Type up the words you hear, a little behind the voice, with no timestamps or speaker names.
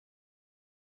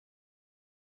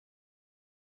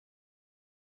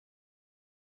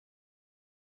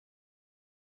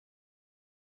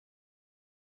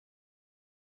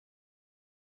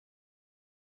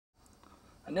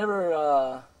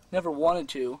never wanted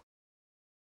to,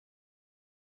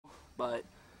 but it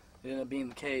ended up being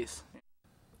the case.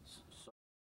 So,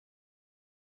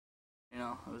 you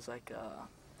know, it was like,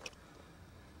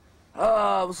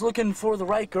 I was looking for the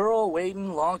right girl, waiting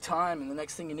a long time, and the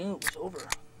next thing you knew, it was over.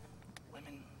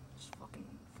 Women just fucking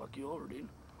fuck you over, dude.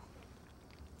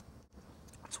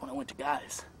 That's when I went to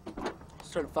guys.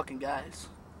 Started fucking guys.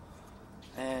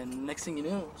 And next thing you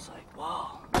knew, it was like,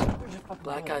 wow,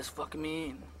 black guys fucking me,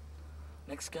 and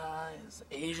next guy is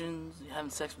Asians, you're having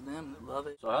sex with them, they love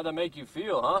it. So how'd that make you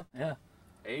feel, huh? Yeah.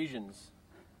 Asians.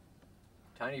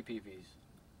 Tiny peepees.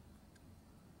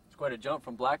 It's quite a jump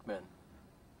from black men.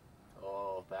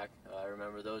 Oh, I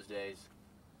remember those days.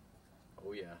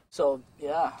 Oh yeah. So,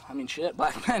 yeah, I mean, shit,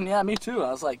 black men, yeah, me too.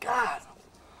 I was like, God.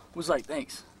 Was like,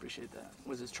 thanks, appreciate that.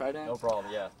 Was this Trident? No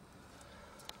problem, yeah.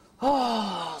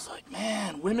 Oh, I was like,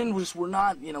 man, women were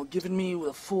not, you know, giving me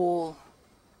the full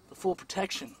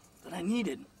protection that I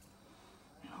needed.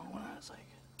 You know, when I was like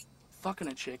fucking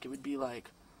a chick, it would be like,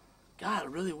 God, I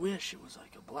really wish it was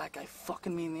like a black guy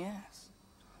fucking me in the ass.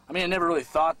 I mean, I never really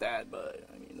thought that, but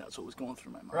I mean, that's what was going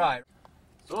through my mind. Right.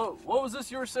 So what was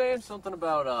this you were saying? Something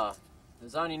about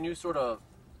designing new sort of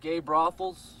gay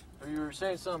brothels? Or you were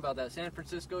saying something about that San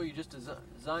Francisco? You just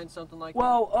designed something like that?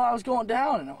 Well, I was going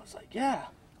down, and I was like, yeah,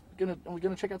 we're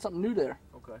gonna check out something new there.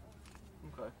 Okay.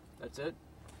 Okay. That's it.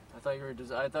 I thought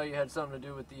I thought you had something to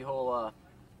do with the whole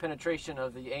penetration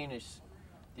of the anus,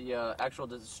 the actual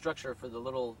structure for the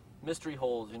little mystery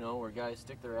holes, you know, where guys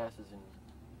stick their asses in.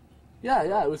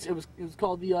 Yeah. It was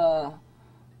called the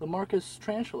Marcus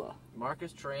Taranchula.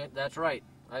 That's right.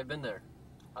 I've been there.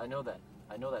 I know that.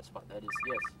 I know that spot. That is,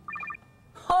 yes.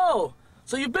 Oh,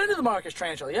 so you've been to the Marcus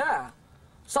Taranchula, yeah.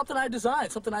 Something I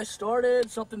designed, something I started,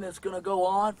 something that's gonna go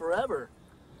on forever.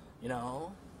 You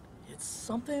know, it's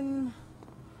something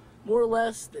more or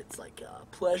less that's like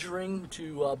pleasuring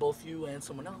to both you and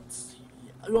someone else.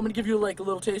 You want me to give you like a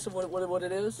little taste of what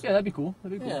it is? Yeah, that'd be cool.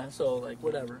 That'd be cool. Yeah, so like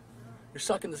whatever. You're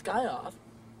sucking this guy off,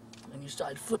 and you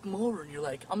start flipping him over, and you're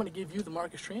like, I'm gonna give you the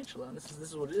Marcus Taranchula, and this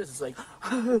is what it is. It's like,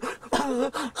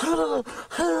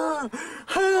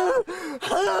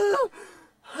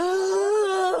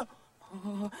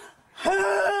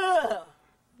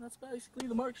 that's basically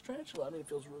the Marcus Taranchula. I mean, it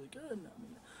feels really good. I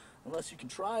mean, unless you can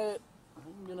try it,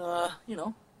 I'm gonna, you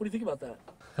know, what do you think about that?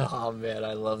 Oh man,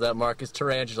 I love that Marcus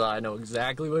Taranchula. I know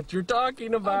exactly what you're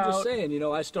talking about. I'm just saying, you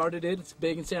know, I started it. It's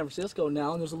big in San Francisco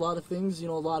now, and there's a lot of things, you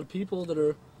know, a lot of people that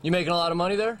are. You making a lot of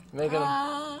money there? I'm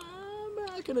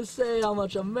not gonna say how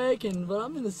much I'm making, but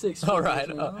I'm in the six. All right,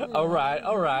 all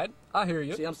right. I hear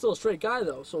you. See, I'm still a straight guy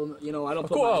though, so you know I don't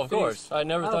put of course. I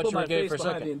never thought you were gay for a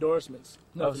second. The endorsements,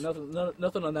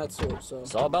 nothing on that sort. So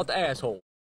it's all about the asshole.